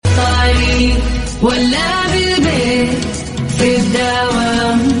ولا بالبيت في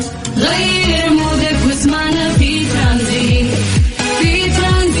الدوام، غير مودك واسمعنا في ترانزيت. في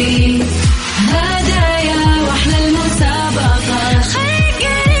ترانزيت هدايا واحلى المسابقة، خليك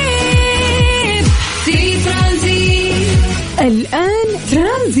قريب في ترانزيت. الآن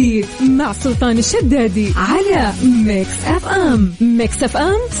ترانزيت مع سلطان الشدادي على ميكس اف ام. ميكس اف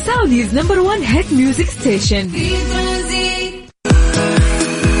ام سعوديز نمبر 1 هيت ميوزك ستيشن. في ترانزيت.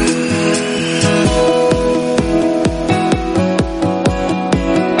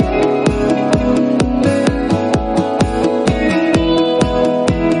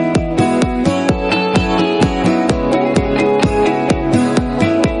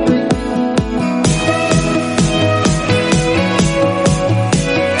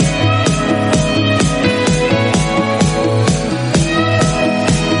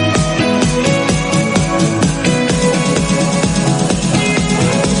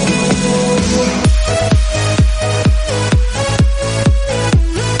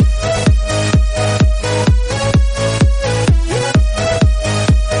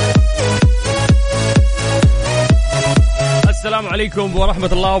 عليكم ورحمة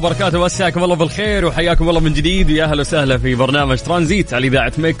الله وبركاته، مساكم الله بالخير وحياكم الله من جديد، ويا أهلا وسهلا في برنامج ترانزيت على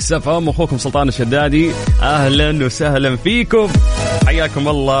إذاعة ميكس اف ام. أخوكم سلطان الشدادي، أهلا وسهلا فيكم، حياكم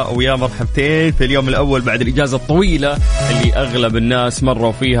الله ويا مرحبتين في اليوم الأول بعد الإجازة الطويلة اللي أغلب الناس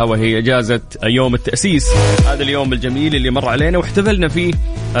مروا فيها، وهي إجازة يوم التأسيس. هذا اليوم الجميل اللي مر علينا واحتفلنا فيه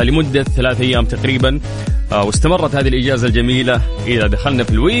لمدة 3 أيام تقريبا، واستمرت هذه الإجازة الجميلة إذا دخلنا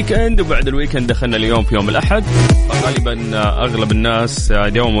في الويكند، وبعد الويكند دخلنا اليوم في يوم الأحد. غالبا أغلب الناس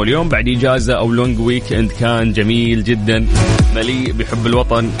دوموا اليوم بعد إجازة أو لونج ويكند كان جميل جدا، مليء بحب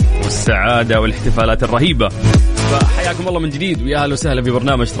الوطن والسعادة والاحتفالات الرهيبة. فحياكم الله من جديد ويا أهلا وسهلا في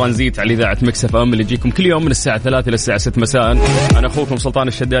برنامج ترانزيت على إذاعة ميكس اف ام اللي يجيكم كل يوم من الساعة 3 إلى الساعة 6 مساء. أنا أخوكم سلطان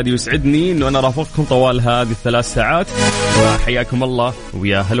الشدادي، ويسعدني أنه أنا رافقكم طوال هذه ال3 ساعات. فحياكم الله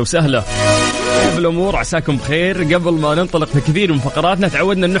ويا أهلا وسهلا. كيف الأمور؟ عساكم بخير. قبل ما ننطلق في كثير من فقراتنا،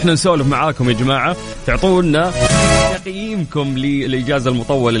 تعودنا أن احنا نسولف معاكم يا جماعة، تعطونا تقييمكم للإجازة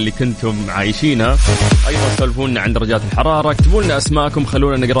المطولة اللي كنتم عايشينها. أيضا سولفونا عن درجات الحرارة، اكتبوا لنا أسماءكم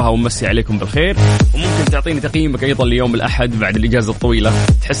خلونا نقراها ونمسي عليكم بالخير. وممكن تعطيني تقييمك أيضا ليوم الأحد بعد الإجازة الطويلة،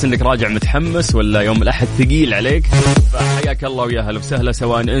 تحس أنك راجع متحمس ولا يوم الأحد ثقيل عليك؟ فحياك الله ويا هلا وسهلا،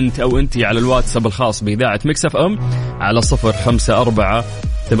 سواء أنت أو أنتي على الواتساب الخاص بإذاعة ميكس اف ام على 054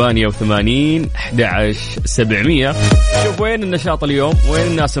 88 11 700. شوف وين النشاط اليوم، وين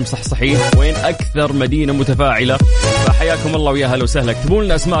الناس مصحصحين، وين أكثر مدينة متفاعلة. فحياكم الله ويا هلا وسهلا. اكتبوا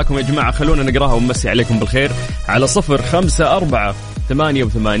لنا أسماءكم يا جماعة خلونا نقراها ونمسي عليكم بالخير على 054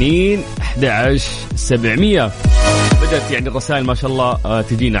 88 11 700. بدأت يعني الرسائل ما شاء الله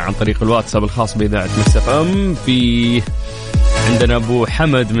تجينا عن طريق الواتساب الخاص بإذاعة ميكس اف ام. في عندنا أبو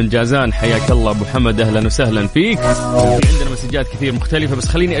حمد من جازان، حياك الله أبو حمد، أهلا وسهلا فيك. في عندنا مسجات كثير مختلفة، بس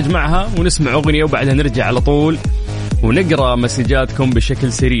خليني أجمعها ونسمع أغنية وبعدها نرجع على طول ونقرأ مسجاتكم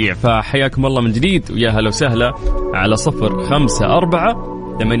بشكل سريع. فحياكم الله من جديد ويا هلا وسهلا على 054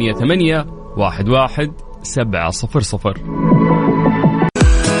 88 11 700.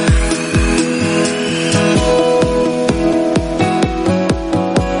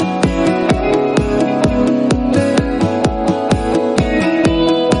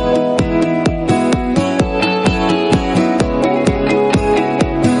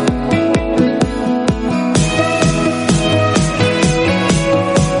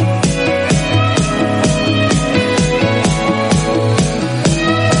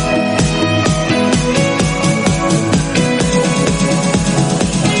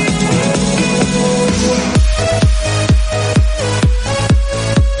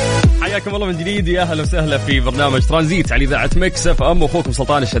 يا أهلا وسهلا في برنامج ترانزيت على إذاعة ميكس اف ام، وأخوكم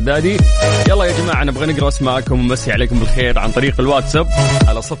سلطان الشدادي. يلا يا جماعة نبغى نقرأ اسماءكم ومسي عليكم بالخير عن طريق الواتساب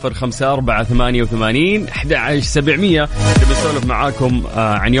على 054 88 11 700. نبي نسولف معاكم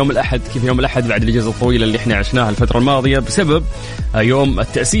عن يوم الأحد، كيف يوم الأحد بعد الإجازة الطويلة اللي احنا عشناها الفترة الماضية بسبب يوم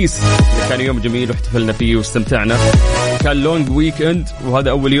التأسيس. كان يوم جميل واحتفلنا فيه واستمتعنا، كان لونج ويكند وهذا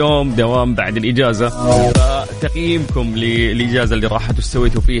أول يوم دوام بعد الإجازة. فتقييمكم للإجازة اللي راحت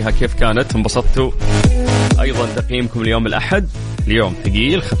وسويتوا فيها كيف كانت؟ انبسطتوا؟ أيضا تقييمكم ليوم الأحد، اليوم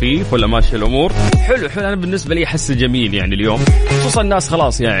ثقيل خفيف ولا ماشي الأمور؟ حلو. أنا بالنسبة لي أحس جميل يعني اليوم، خصوصا الناس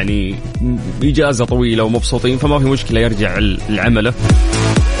خلاص يعني إجازة طويلة ومبسوطين، فما في مشكلة يرجع العمله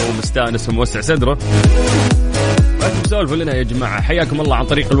ومستانس وموسع صدره. أنتم سولفوا لنا يا جماعة، حياكم الله عن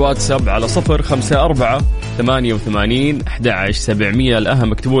طريق الواتساب على 054 88 11 700.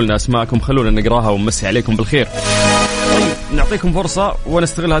 الأهم اكتبوا لنا أسماءكم خلونا نقراها ونمسي عليكم بالخير. طيب نعطيكم فرصة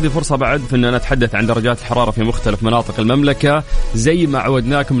ونستغل هذه الفرصة بعد في أننا نتحدث عن درجات الحرارة في مختلف مناطق المملكة زي ما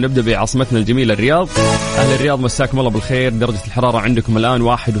عودناكم. نبدأ بعاصمتنا الجميلة الرياض. أهل الرياض مساكم الله بالخير، درجة الحرارة عندكم الآن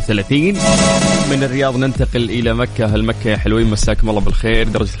 31. من الرياض ننتقل إلى مكة. أهل مكة يا حلوين مساكم الله بالخير،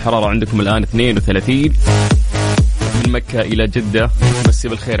 درجة الحرارة عندكم الآن 32. من مكة إلى جدة مسي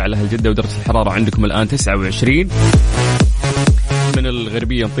بالخير على أهل جدة ودرجة الحرارة عندكم الآن 29. من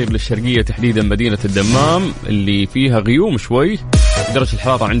الغربية نطير للشرقية تحديدا مدينة الدمام اللي فيها غيوم شوي، درجة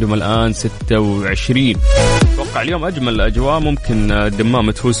الحرارة عندهم الآن 26. أتوقع اليوم أجمل الأجواء ممكن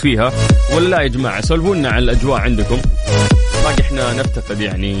الدمام تفوز فيها ولا لا يا جماعة؟ سولفونا عن الأجواء عندكم. باقي احنا نفتقد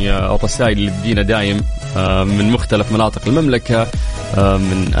يعني الرسائل اللي تجينا دايم من مختلف مناطق المملكة،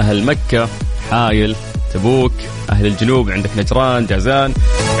 من أهل مكة، حايل، تبوك، أهل الجنوب، عندك نجران، جازان،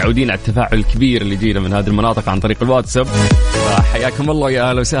 متعودين على التفاعل الكبير اللي يجينا من هذه المناطق عن طريق الواتساب. حياكم الله يا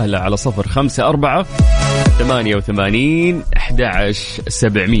أهلا وسهلا على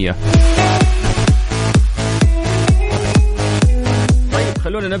 0548811700. طيب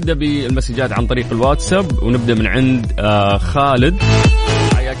خلونا نبدأ بالمسجات عن طريق الواتساب ونبدأ من عند خالد.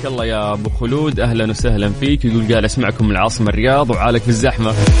 حياك الله يا أبو خلود، أهلا وسهلا فيك. يقول قال أسمعكم من العاصمة الرياض وعالك في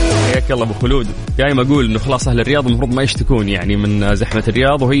الزحمة. حياك الله أبو خلود. دائما أقول إنه خلاص أهل الرياض المفروض ما يشتكون يعني من زحمة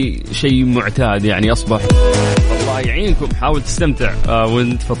الرياض، وهي شيء معتاد يعني أصبح. الله يعينكم، حاول تستمتع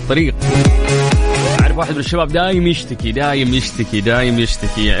وانت في الطريق. أعرف واحد من الشباب دايم يشتكي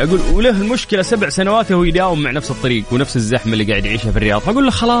يعني أقول وله المشكلة 7 سنوات وهو يداوم مع نفس الطريق ونفس الزحمة اللي قاعد يعيشها في الرياض. فأقول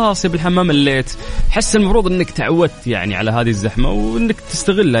له خلاص يا بالحمام مليت. حس المفروض أنك تعودت يعني على هذه الزحمة وأنك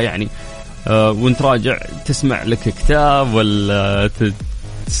تستغلها يعني، وانت راجع تسمع لك كتاب ولا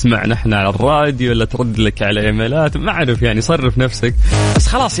تسمع نحن على الراديو ولا ترد لك على إيميلات، ما أعرف يعني صرف نفسك. بس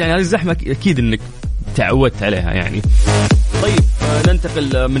خلاص يعني هذه الزحمة أكيد أنك تعودت عليها يعني. طيب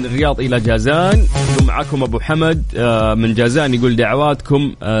ننتقل من الرياض إلى جازان. معكم أبو حمد من جازان يقول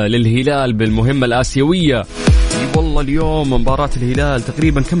دعواتكم للهلال بالمهمة الآسيوية. والله اليوم مباراة الهلال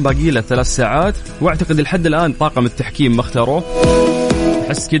تقريبا كم باقي له 3 ساعات، واعتقد لحد الآن طاقم التحكيم ما اختاروه.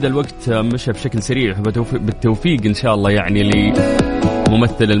 أحس كده الوقت مشى بشكل سريع. بالتوفيق إن شاء الله يعني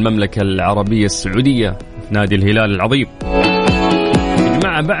لممثل المملكة العربية السعودية في نادي الهلال العظيم. يا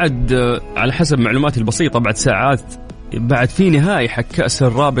جماعة بعد على حسب معلوماتي البسيطة بعد ساعات بعد في نهائي حق كأس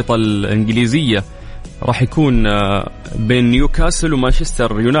الرابطة الإنجليزية راح يكون بين نيوكاسل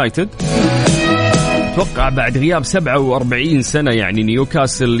ومانشستر يونايتد. أتوقع بعد غياب 47 سنة يعني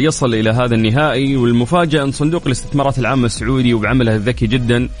نيوكاسل يصل إلى هذا النهائي. والمفاجأة أن صندوق الاستثمارات العامة السعودي وبعمله الذكي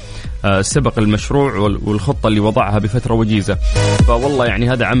جدا سبق المشروع والخطة اللي وضعها بفترة وجيزة. فوالله يعني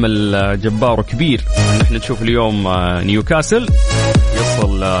هذا عمل جبار وكبير. نحن نشوف اليوم نيوكاسل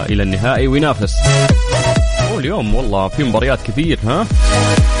يصل إلى النهائي وينافس. اليوم والله في مباريات كثير ها.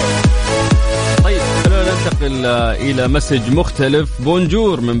 طيب خلونا ننتقل إلى مسج مختلف.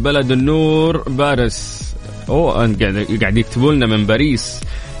 بونجور من بلد النور باريس. قاعد يكتبوا لنا من باريس.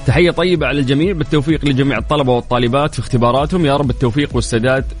 تحية طيبة على الجميع، بالتوفيق لجميع الطلبة والطالبات في اختباراتهم يا رب. التوفيق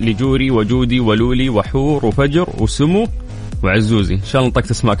والسداد لجوري وجودي ولولي وحور وفجر وسمو وعزوزي. إن شاء الله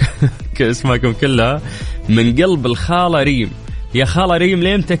نطقت اسماكم كلها من قلب الخالة ريم. يا خالة ريم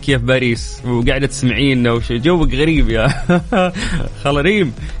ليه متكية في باريس وقاعدة تسمعيننا جوك غريب يا خالة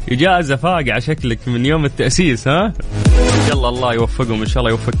ريم. إجازة فاقعة شكلك من يوم التأسيس ها. إن شاء الله يوفقهم، إن شاء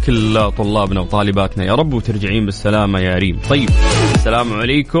الله يوفق كل طلابنا وطالباتنا يا رب وترجعين بالسلامة يا ريم. طيب السلام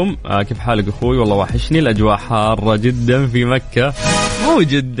عليكم، كيف حالك أخوي؟ والله وحشني. الأجواء حارة جدا في مكة، مو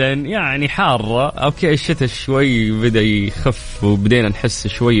جدا يعني حارة. أوكي الشتاء شوي بدأ يخف وبدينا نحس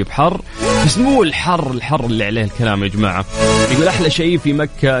شوي بحر، بس مو الحر اللي عليه الكلام يا جماعة. يقول أحلى شيء في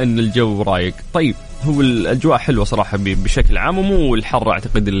مكة إن الجو رايق. طيب هو الأجواء حلوة صراحة بشكل عام، ومو الحر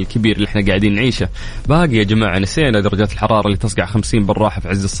أعتقد الكبير اللي احنا قاعدين نعيشه. باقي يا جماعة نسينا درجات الحرارة اللي تصقع 50 بالراحة في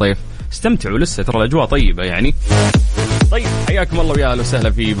عز الصيف. استمتعوا لسه، ترى الأجواء طيبة يعني. طيب حياكم الله ويا اهلا وسهلا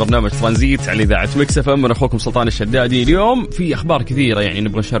في برنامج ترانزيت على اذاعه مكس اف ام. انا اخوكم سلطان الشدادي. اليوم في اخبار كثيره يعني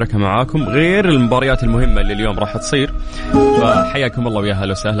نبغى نشاركها معاكم غير المباريات المهمه اللي اليوم راح تصير. فحياكم الله ويا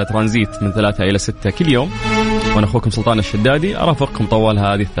اهلا وسهلا. ترانزيت من 3 إلى 6 كل يوم، وانا اخوكم سلطان الشدادي ارافقكم طوال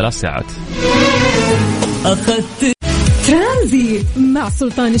هذه 3 ساعات. أخذت ترانزيت مع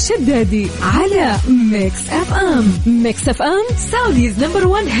سلطان الشدادي على ميكس اف ام. ميكس اف ام سعوديز نمبر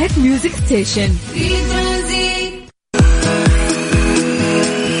 1 هيت ميوزك ستيشن. في ترانزيت.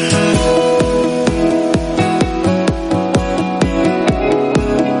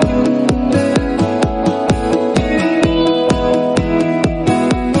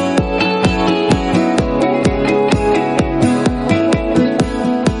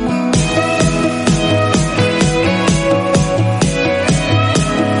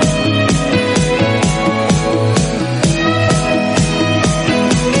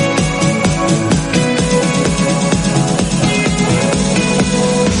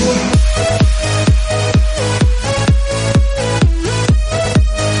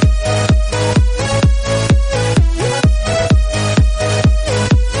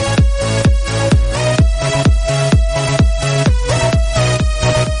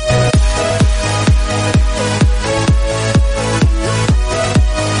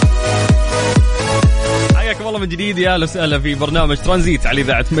 جديد، يا اهلا وسهلا في برنامج ترانزيت على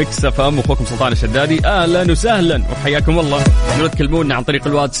اذاعه مكس اف ام. اخوكم سلطان الشدادي، اهلا وسهلا وحياكم الله. تقدروا تكلمونا عن طريق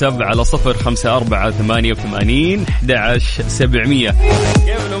الواتساب على 0548811700.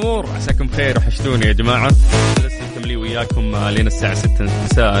 كيف الامور؟ عساكم بخير، وحشتوني يا جماعه. لسه مكملين وياكم لين الساعه 6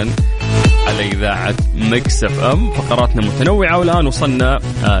 مساء على اذاعه مكس اف ام. فقراتنا متنوعه، والان وصلنا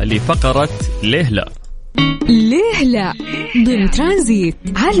لفقره ليه لا. ليه لا ضمن ترانزيت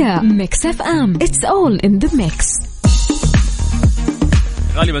على ميكس اف ام. It's all in the mix.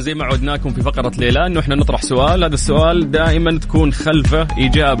 غالبا زي ما عودناكم في فقرة ليلى انه احنا نطرح سؤال، هذا السؤال دائما تكون خلفه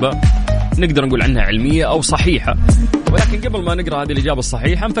اجابة نقدر نقول عنها علمية او صحيحة، ولكن قبل ما نقرأ هذه الإجابة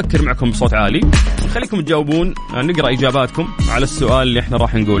الصحيحة نفكر معكم بصوت عالي ونخليكم تجاوبون. نقرأ إجاباتكم على السؤال اللي احنا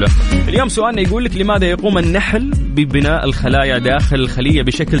راح نقوله اليوم. سؤالنا يقول لك: لماذا يقوم النحل ببناء الخلايا داخل الخلية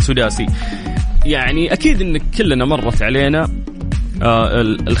بشكل سداسي؟ يعني أكيد إن كلنا مرت علينا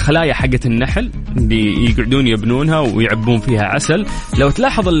الخلايا حقت النحل اللي يقعدون يبنونها ويعبون فيها عسل. لو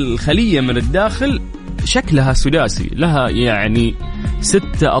تلاحظ الخلية من الداخل شكلها سداسي، لها يعني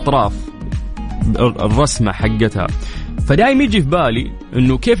 6 أطراف الرسمة حقتها. فدايم يجي في بالي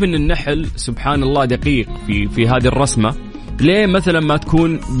إنه كيف إن النحل سبحان الله دقيق في هذه الرسمة. ليه مثلا ما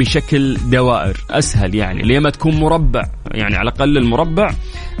تكون بشكل دوائر أسهل؟ يعني ليه ما تكون مربع؟ يعني على الأقل المربع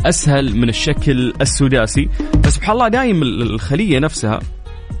أسهل من الشكل السداسي. فسبحان الله دائما الخلية نفسها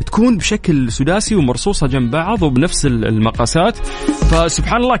تكون بشكل سداسي ومرصوصة جنب بعض وبنفس المقاسات.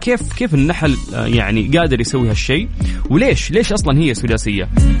 فسبحان الله كيف النحل يعني قادر يسوي هالشيء، وليش أصلا هي سداسية.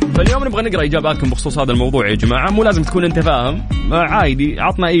 فاليوم نبغى نقرأ إجاباتكم بخصوص هذا الموضوع يا جماعة. مو لازم تكون أنت فاهم، عادي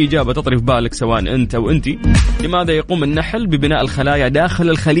عطنا أي إجابة تطري في بالك سواء أنت أو أنتي. لماذا يقوم النحل ببناء الخلايا داخل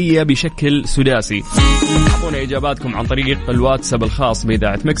الخلية بشكل سداسي؟ أعطونا إجاباتكم عن طريق الواتساب الخاص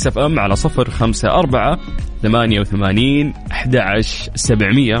بإذاعة مكس اف ام على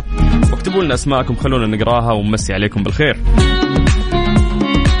 0548811700. واكتبوا لنا اسماءكم، خلونا نقراها ونمسي عليكم بالخير.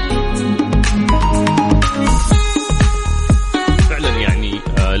 فعلا يعني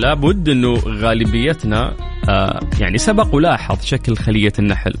لابد انه غالبيتنا يعني سبق ولاحظ شكل خلية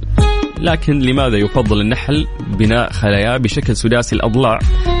النحل، لكن لماذا يفضل النحل بناء خلايا بشكل سداسي الأضلاع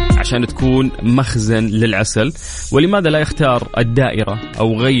عشان تكون مخزن للعسل؟ ولماذا لا يختار الدائرة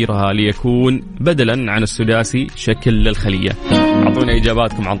أو غيرها ليكون بدلا عن السداسي شكل للخلية؟ أعطونا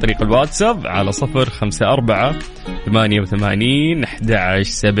إجاباتكم عن طريق الواتساب على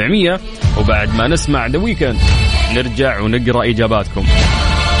 0548811700. وبعد ما نسمع ذا ويكند نرجع ونقرأ إجاباتكم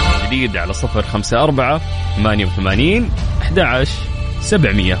جديد على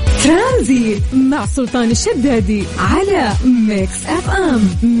 0548811700. ترانزيت مع سلطان الشدادي على ميكس اف ام.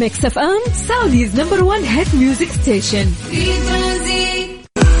 ميكس اف ام سعوديز نمبر 1 هيت ميوزك ستيشن. في ترانزيت.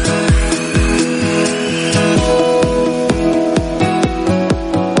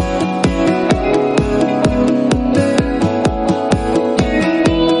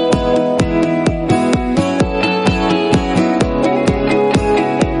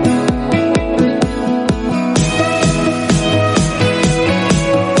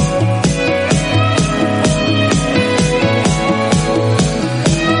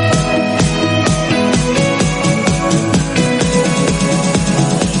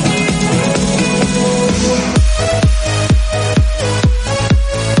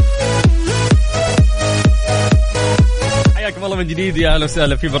 من جديد، يا اهلا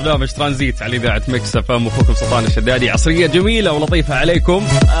وسهلا في برنامج ترانزيت على اذاعه مكس اف ام. اخوكم سلطان الشدادي. عصريه جميله ولطيفه عليكم،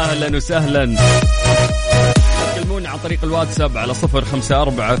 اهلا وسهلا. تكلمونا عن طريق الواتساب على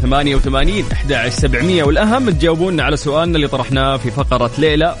 0548811700. والاهم تجاوبونا على سؤالنا اللي طرحناه في فقره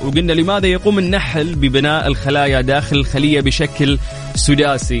ليلى، وقلنا لماذا يقوم النحل ببناء الخلايا داخل الخليه بشكل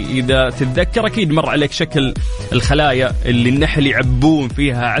سداسي؟ اذا تتذكر اكيد مر عليك شكل الخلايا اللي النحل يعبون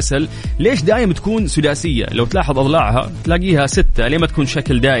فيها عسل. ليش دائما تكون سداسيه؟ لو تلاحظ اضلاعها تلاقيها 6، ليه ما تكون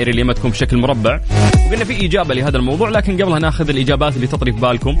شكل دائري؟ ليه ما تكون بشكل مربع؟ وقلنا في اجابه لهذا الموضوع، لكن قبلها ناخذ الاجابات اللي تطري في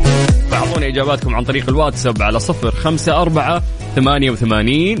بالكم. فاعطونا اجاباتكم عن طريق الواتساب على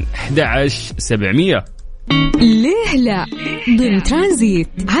 0548811700. ليه لا ضمن ترانزيت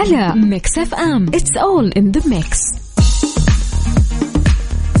على ميكس اف ام. It's all in the mix.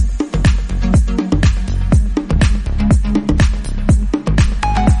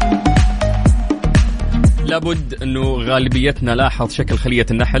 لابد أنه غالبيتنا لاحظ شكل خلية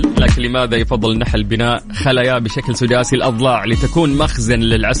النحل، لكن لماذا يفضل النحل بناء خلايا بشكل سداسي الأضلاع لتكون مخزن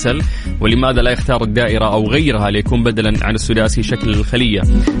للعسل؟ ولماذا لا يختار الدائرة أو غيرها ليكون بدلا عن السداسي شكل الخلية؟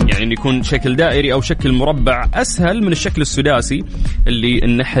 يعني أن يكون شكل دائري أو شكل مربع أسهل من الشكل السداسي اللي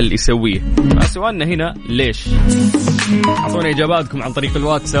النحل يسويه. سؤالنا هنا ليش؟ أعطونا إجاباتكم عن طريق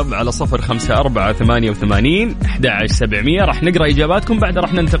الواتساب على 0548811700. راح نقرأ إجاباتكم، بعد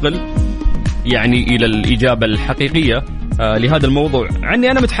راح ننتقل يعني إلى الإجابة الحقيقية لهذا الموضوع.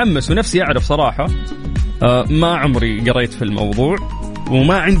 عني أنا متحمس ونفسي أعرف صراحة. ما عمري قريت في الموضوع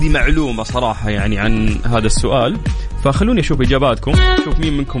وما عندي معلومة صراحة يعني عن هذا السؤال، فخلوني أشوف إجاباتكم، شوف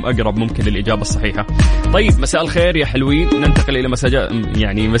مين منكم أقرب ممكن للإجابة الصحيحة. طيب مساء الخير يا حلوين، ننتقل إلى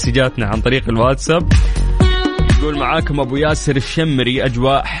مسجاتنا عن طريق الواتساب. يقول معاكم أبو ياسر الشمري،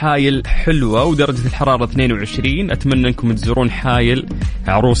 أجواء حايل حلوة ودرجة الحرارة 22، أتمنى أنكم تزورون حايل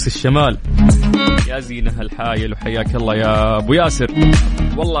عروس الشمال. يا زينها الحايل وحياك الله يا أبو ياسر.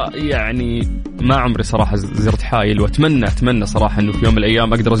 والله يعني ما عمري صراحة زرت حايل، وأتمنى صراحة أنه في يوم من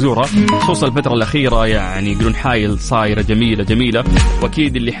الأيام أقدر أزورها، خصوصا الفترة الأخيرة يعني يقولون حايل صايرة جميلة،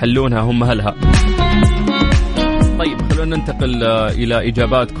 وأكيد اللي حلونها هم أهلها. طيب خلونا ننتقل إلى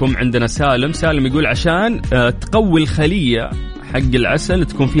إجاباتكم. عندنا سالم يقول عشان تقوي الخلية حق العسل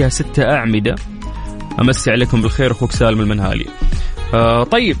تكون فيها 6 أعمدة. أمسي عليكم بالخير، أخوك سالم المنهالي.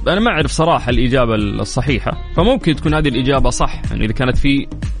 طيب أنا ما أعرف صراحة الإجابة الصحيحة، فممكن تكون هذه الإجابة صح، يعني إذا كانت في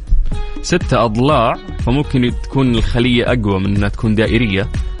 6 أضلاع فممكن تكون الخلية أقوى من أنها تكون دائرية.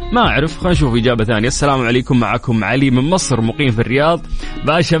 ما أعرف، خلينا نشوف إجابة ثانية. السلام عليكم، معكم علي من مصر مقيم في الرياض.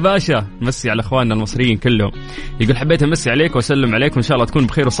 باشا مسي على أخواننا المصريين كلهم. يقول حبيت أمسي عليك وأسلم عليكم، إن شاء الله تكون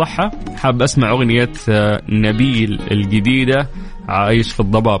بخير وصحة. حاب أسمع أغنية نبيل الجديدة عايش في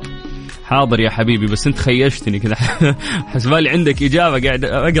الضباب. حاضر يا حبيبي، بس انت خيشتني كذا حسبالي عندك إجابة، قاعد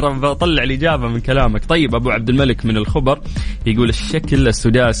أقرأ بطلع الإجابة من كلامك. طيب أبو عبد الملك من الخبر يقول الشكل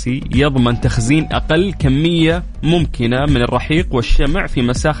السداسي يضمن تخزين أقل كمية ممكنة من الرحيق والشمع في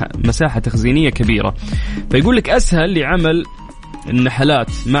مساحة تخزينية كبيرة، فيقول لك أسهل لعمل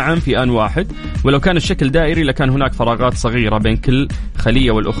النحلات معا في آن واحد، ولو كان الشكل دائري لكان هناك فراغات صغيرة بين كل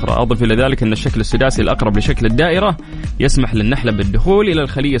خلية والأخرى. أضف إلى ذلك أن الشكل السداسي الأقرب لشكل الدائرة يسمح للنحلة بالدخول إلى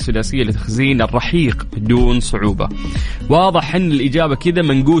الخلية السداسية لتخزين الرحيق بدون صعوبة. واضح أن الإجابة كذا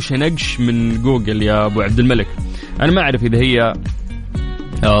منقوشة نقش من جوجل يا أبو عبد الملك. أنا ما أعرف إذا هي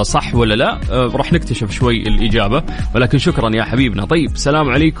صح ولا لا، راح نكتشف شوي الإجابة، ولكن شكرا يا حبيبنا. طيب السلام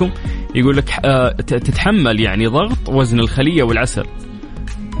عليكم، يقول لك تتحمل يعني ضغط وزن الخلية والعسل.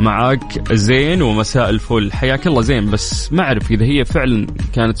 معك زين ومساء الفل، حياك الله زين، بس ما أعرف إذا هي فعلا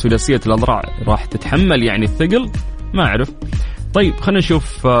كانت سداسية الأضلاع راح تتحمل يعني الثقل، ما أعرف. طيب خلينا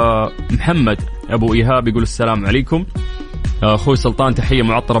نشوف. محمد أبو إيهاب يقول السلام عليكم أخوي سلطان، تحية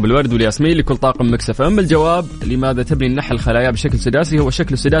معطرة بالورد والياسمين لكل طاقم مكس اف ام. الجواب لماذا تبني النحل خلايا بشكل سداسي، هو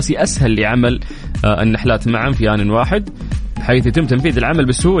الشكل السداسي أسهل لعمل النحلات معا في آن واحد، حيث يتم تنفيذ العمل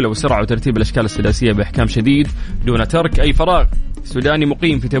بسهولة وسرعة وترتيب الأشكال السداسية بإحكام شديد دون ترك أي فراغ. سوداني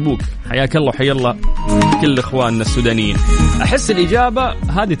مقيم في تبوك، حياك الله وحيا الله كل إخواننا السودانيين. أحس الإجابة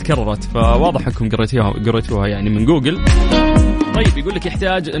هذه تكررت، فواضح أنكم قريتوها يعني من جوجل. طيب يقول لك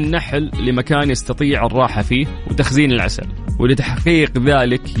يحتاج النحل لمكان يستطيع الراحة فيه وتخزين العسل، ولتحقيق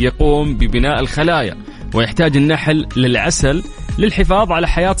ذلك يقوم ببناء الخلايا، ويحتاج النحل للعسل للحفاظ على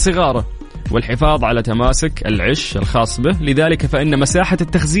حياة صغاره والحفاظ على تماسك العش الخاص به. لذلك فإن مساحة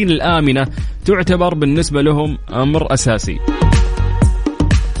التخزين الآمنة تعتبر بالنسبة لهم أمر أساسي.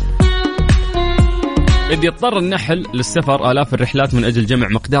 إذ يضطر النحل للسفر آلاف الرحلات من أجل جمع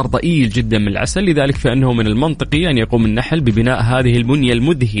مقدار ضئيل جدا من العسل، لذلك فإنه من المنطقي أن يقوم النحل ببناء هذه البنية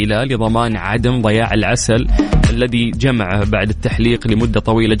المذهلة لضمان عدم ضياع العسل الذي جمعه بعد التحليق لمدة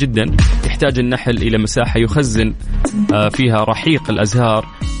طويلة جدا. يحتاج النحل إلى مساحة يخزن فيها رحيق الأزهار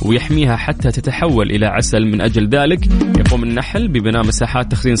ويحميها حتى تتحول إلى عسل. من أجل ذلك يقوم النحل ببناء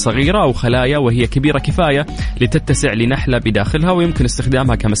مساحات تخزين صغيرة أو خلايا وهي كبيرة كفاية لتتسع لنحلة بداخلها، ويمكن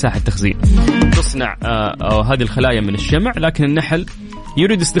استخدامها كمساحة تخزين. تصنع هذه الخلايا من الشمع، لكن النحل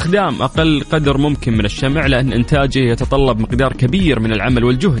يريد استخدام أقل قدر ممكن من الشمع لأن إنتاجه يتطلب مقدار كبير من العمل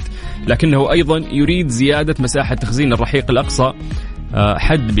والجهد، لكنه أيضا يريد زيادة مساحة تخزين الرحيق الأقصى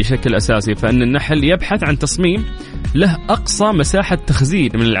حد بشكل أساسي. فإن النحل يبحث عن تصميم له أقصى مساحة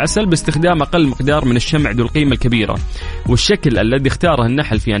تخزين من العسل باستخدام أقل مقدار من الشمع ذو القيمة الكبيرة، والشكل الذي اختاره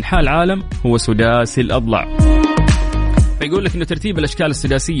النحل في أنحاء العالم هو سداسي الأضلاع. فيقول لك أن ترتيب الأشكال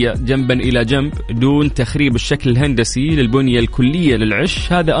السداسية جنبا إلى جنب دون تخريب الشكل الهندسي للبنية الكلية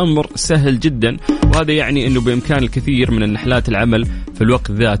للعش هذا أمر سهل جدا، وهذا يعني أنه بإمكان الكثير من النحلات العمل في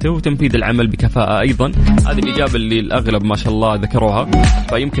الوقت ذاته وتنفيذ العمل بكفاءة أيضا. هذه الإجابة اللي الأغلب ما شاء الله ذكروها.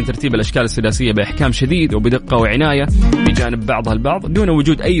 فيمكن ترتيب الأشكال السداسية بإحكام شديد وبدقة وعناية بجانب بعضها البعض دون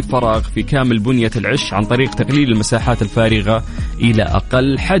وجود أي فراغ في كامل بنية العش عن طريق تقليل المساحات الفارغة إلى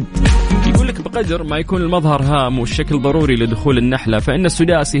أقل حد. يقول لك بقدر ما يكون المظهر هام والشكل ضروري لدخول النحلة، فإن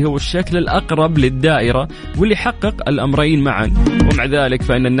السداسي هو الشكل الأقرب للدائرة واللي يحقق الأمرين معا. ومع ذلك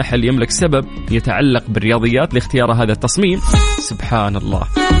فإن النحل يملك سبب يتعلق بالرياضيات لاختيار هذا التصميم. سبحان الله،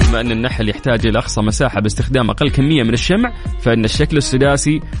 بما أن النحل يحتاج إلى أقصى مساحة باستخدام أقل كمية من الشمع، فإن الشكل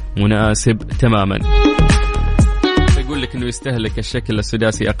السداسي مناسب تماما. يقول لك أنه يستهلك الشكل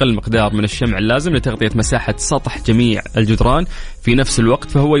السداسي أقل مقدار من الشمع اللازم لتغطية مساحة سطح جميع الجدران في نفس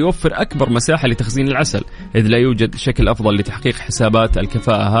الوقت، فهو يوفر أكبر مساحة لتخزين العسل، إذ لا يوجد شكل أفضل لتحقيق حسابات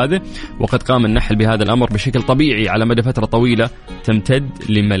الكفاءة هذه. وقد قام النحل بهذا الأمر بشكل طبيعي على مدى فترة طويلة تمتد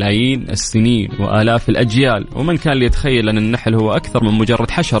لملايين السنين وآلاف الأجيال. ومن كان ليتخيل أن النحل هو أكثر من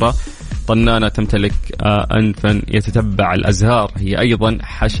مجرد حشرة طنانة تمتلك أنفا يتتبع الأزهار، هي أيضا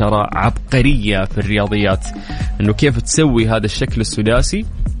حشرة عبقرية في الرياضيات. أنه كيف تسوي هذا الشكل السداسي،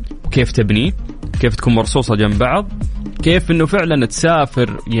 وكيف تبنيه، كيف تكون مرصوصة جنب بعض، كيف أنه فعلا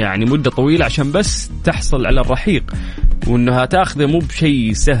تسافر يعني مدة طويلة عشان بس تحصل على الرحيق، وأنها تأخذه مو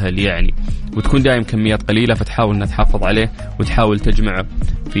بشيء سهل يعني، وتكون دائم كميات قليلة، فتحاول أنها تحافظ عليه وتحاول تجمعه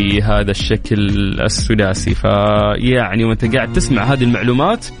في هذا الشكل السداسي. فيعني وانت قاعد تسمع هذه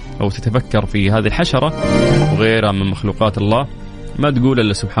المعلومات أو تتفكر في هذه الحشرة وغيرها من مخلوقات الله ما تقول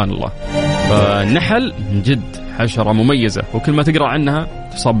إلا سبحان الله. فالنحل من جد حشرة مميزة، وكل ما تقرأ عنها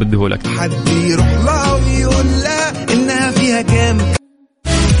تصاب بالذهول أكثر. حد يروح لا ويقول لا إنها فيها كام.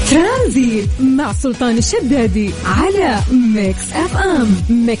 ترانزيت مع سلطان الشدادي على ميكس اف ام.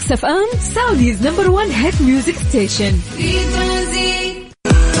 ميكس اف ام سعوديز نمبر 1 هيت ميوزك ستيشن. في ترانزيت.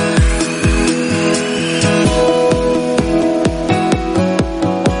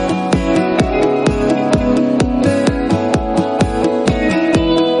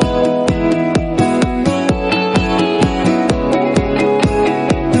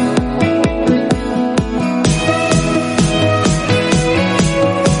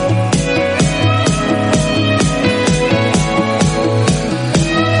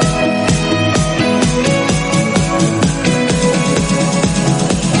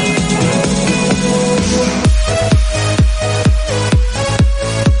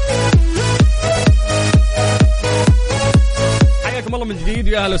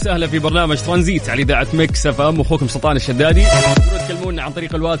 أهلا وسهلا في برنامج ترانزيت على إذاعة ميكس اف ام، أخوكم سلطان الشدادي. تقدرون تكلمونا عن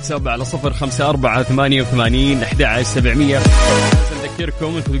طريق الواتساب على 0548811700. نذكركم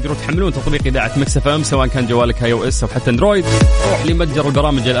أنكم تقدرون تحملون تطبيق إذاعة ميكس اف ام سواء كان جوالك هاي او اس أو حتى اندرويد. روح لمتجر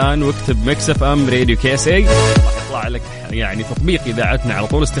البرامج الآن واكتب ميكس اف ام راديو KSA، راح يطلع لك يعني تطبيق إذاعتنا على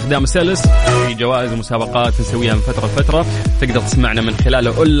طول. استخدام سلس، في جوائز ومسابقات نسويها من فترة لفترة، تقدر تسمعنا من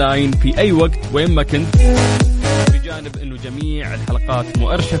خلاله أونلاين في أي وقت وين ما كنت، بجانب انه جميع الحلقات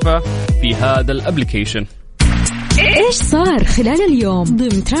مؤرشفة في هذا الابليكيشن. ايش صار خلال اليوم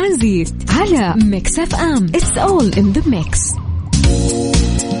ضمن ترانزيت على ميكس اف ام. It's all in the mix.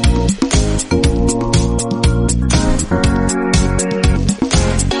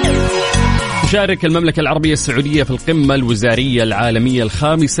 تشارك المملكة العربية السعودية في القمة الوزارية العالمية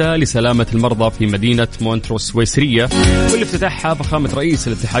الخامسة لسلامة المرضى في مدينة مونترو السويسرية، واللي افتتحها فخامة رئيس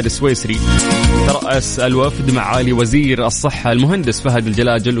الاتحاد السويسري. ترأس الوفد معالي وزير الصحة المهندس فهد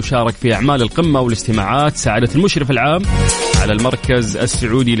الجلاجل، وشارك في أعمال القمة والاجتماعات سعادة المشرف العام على المركز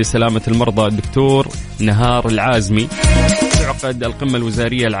السعودي لسلامة المرضى الدكتور نهار العازمي. تعقد القمة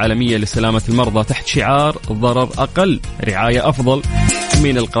الوزارية العالمية لسلامة المرضى تحت شعار ضرر أقل رعاية أفضل،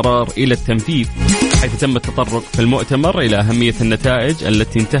 من القرار إلى التنفيذ، حيث تم التطرق في المؤتمر إلى أهمية النتائج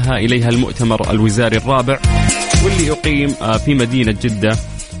التي انتهى إليها المؤتمر الوزاري الرابع، واللي يقيم في مدينة جدة،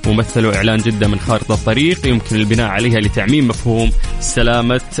 ومثلوا إعلان جدة من خارطة الطريق يمكن البناء عليها لتعميم مفهوم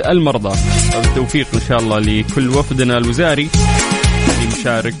سلامة المرضى. بالتوفيق إن شاء الله لكل وفدنا الوزاري اللي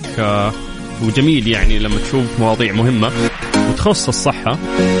مشارك، وجميل يعني لما تشوف مواضيع مهمة وتخص الصحة.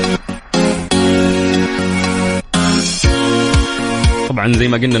 طبعا زي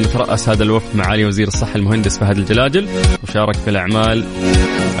ما قلنا نترأس هذا الوفد معالي وزير الصحة المهندس فهد الجلاجل، وشارك في الأعمال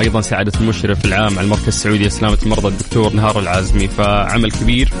أيضا سعادة المشرف العام على المركز السعودي لسلامة المرضى الدكتور نهار العازمي. فعمل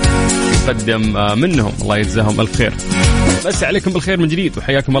كبير يقدم منهم، الله يجزاهم ألف خير. بس عليكم بالخير من جديد،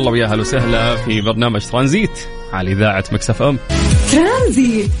 وحياكم الله ويا أهلا وسهلا في برنامج ترانزيت على إذاعة ميكس اف ام.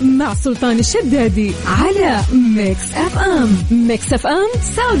 ترانزيت مع سلطان الشدادي على ميكس اف ام. ميكس اف ام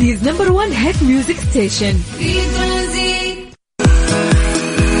سعوديز نمبر 1 هيت ميوزك ستيشن. في ترانزيت.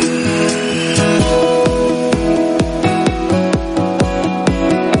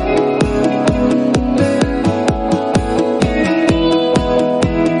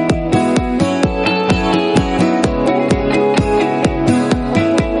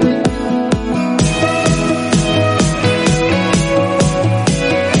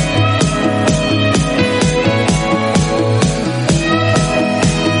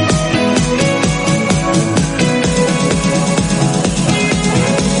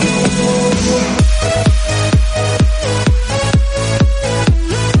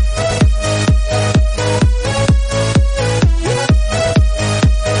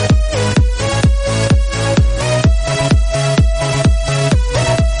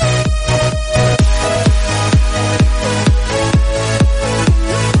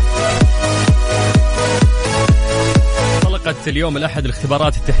 اليوم الأحد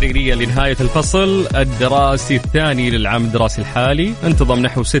الاختبارات التحريرية لنهاية الفصل الدراسي الثاني للعام الدراسي الحالي. انتظم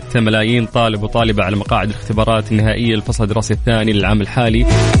نحو 6 ملايين طالب وطالبة على مقاعد الاختبارات النهائية للفصل الدراسي الثاني للعام الحالي،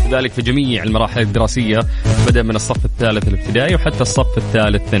 وذلك في جميع المراحل الدراسية بدأ من الصف الثالث الابتدائي وحتى الصف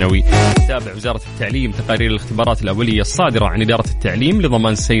الثالث ثانوي. تتابع وزارة التعليم تقارير الاختبارات الأولية الصادرة عن إدارة التعليم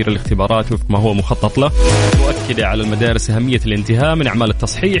لضمان سير الاختبارات وفق ما هو مخطط له، مؤكدة على المدارس أهمية الانتهاء من أعمال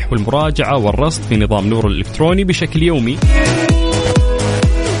التصحيح والمراجعة والرصد في نظام نور الإلكتروني بشكل يومي.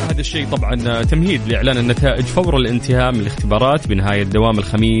 هذا الشيء طبعا تمهيد لإعلان النتائج فور الانتهاء من الاختبارات بنهاية دوام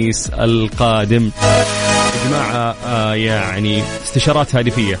الخميس القادم. يا جماعة يعني استشارات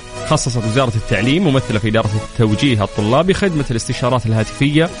هاتفية خصصت وزارة التعليم ممثلة في إدارة توجيه الطلاب خدمة الاستشارات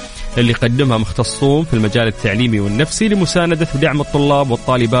الهاتفية اللي قدمها مختصون في المجال التعليمي والنفسي لمساندة ودعم الطلاب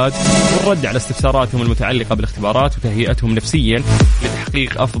والطالبات والرد على استفساراتهم المتعلقة بالاختبارات وتهيئتهم نفسيا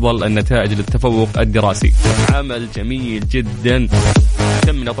لتحقيق أفضل النتائج للتفوق الدراسي. عمل جميل جدا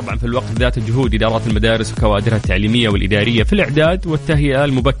تمنا طبعا في الوقت ذات جهود إدارات المدارس وكوادرها التعليمية والإدارية في الإعداد والتهيئة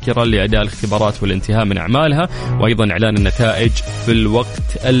المبكرة لأداء الاختبارات والانتهاء من أعمالها، وأيضا إعلان النتائج في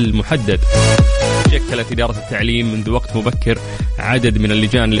الوقت المحدد. شكلت إدارة التعليم منذ وقت مبكر عدد من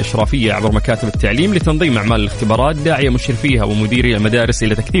اللجان الإشرافية عبر مكاتب التعليم لتنظيم أعمال الاختبارات، داعية مشرفيها ومديري المدارس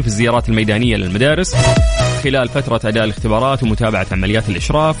إلى تكثيف الزيارات الميدانية للمدارس خلال فترة أداء الاختبارات ومتابعة عمليات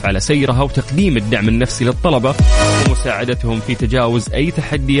الإشراف على سيرها وتقديم الدعم النفسي للطلبة ومساعدتهم في تجاوز أي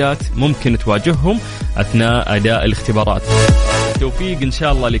تحديات ممكن تواجههم أثناء أداء الاختبارات. التوفيق إن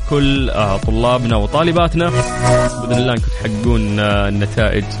شاء الله لكل طلابنا وطالباتنا، بإذن الله أنكم تحققون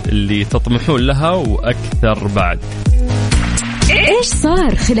النتائج اللي تطمحون لها وأكثر بعد. إيش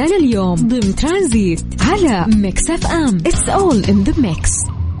صار خلال اليوم ضمن ترانزيت على ميكس اف ام. It's all in the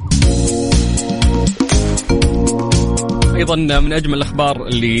mix. أيضا من أجمل الأخبار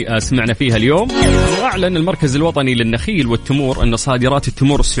اللي سمعنا فيها اليوم، أعلن المركز الوطني للنخيل والتمور أن صادرات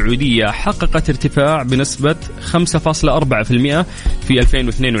التمور السعودية حققت ارتفاع بنسبة 5.4% في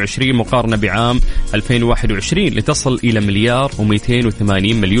 2022 مقارنة بعام 2021 لتصل إلى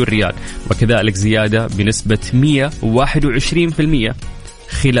 $1,280 مليون، وكذلك زيادة بنسبة 121%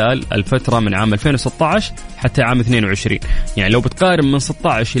 خلال الفترة من عام 2016 حتى عام 22. يعني لو بتقارن من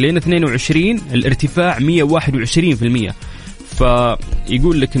 16 إلى 22 الارتفاع 121%.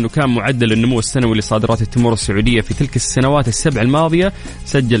 فيقول لك أنه كان معدل النمو السنوي لصادرات التمور السعودية في تلك السنوات السبع الماضية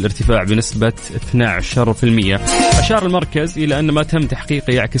سجل ارتفاع بنسبة 12%. أشار المركز إلى أن ما تم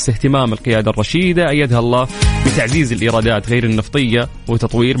تحقيقه يعكس اهتمام القيادة الرشيدة أيدها الله بتعزيز الإيرادات غير النفطية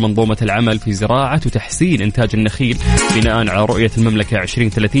وتطوير منظومة العمل في زراعة وتحسين إنتاج النخيل بناء على رؤية المملكة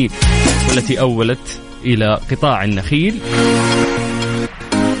 2030 والتي أولت إلى قطاع النخيل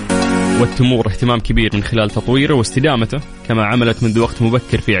والتمور اهتمام كبير من خلال تطويره واستدامته، كما عملت منذ وقت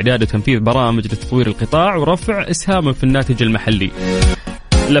مبكر في إعداد وتنفيذ برامج لتطوير القطاع ورفع إسهامه في الناتج المحلي.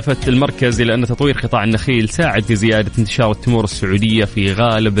 لفت المركز إلى أن تطوير قطاع النخيل ساعد في زيادة انتشار التمور السعودية في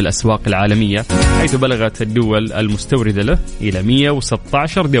غالب الأسواق العالمية، حيث بلغت الدول المستوردة له إلى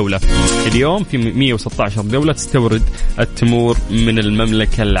 116 دولة. اليوم في 116 دولة تستورد التمور من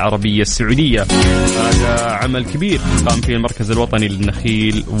المملكة العربية السعودية. هذا عمل كبير قام فيه المركز الوطني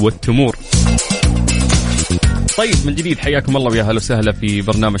للنخيل والتمور. طيب من جديد حياكم الله ويا هلا وسهلا في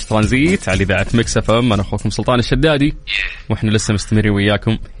برنامج ترانزيت على إذاعة ميكس اف ام. أنا أخوكم سلطان الشدادي، وإحنا لسه مستمرين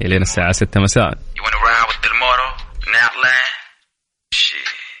وياكم إلى الساعة 6 مساء.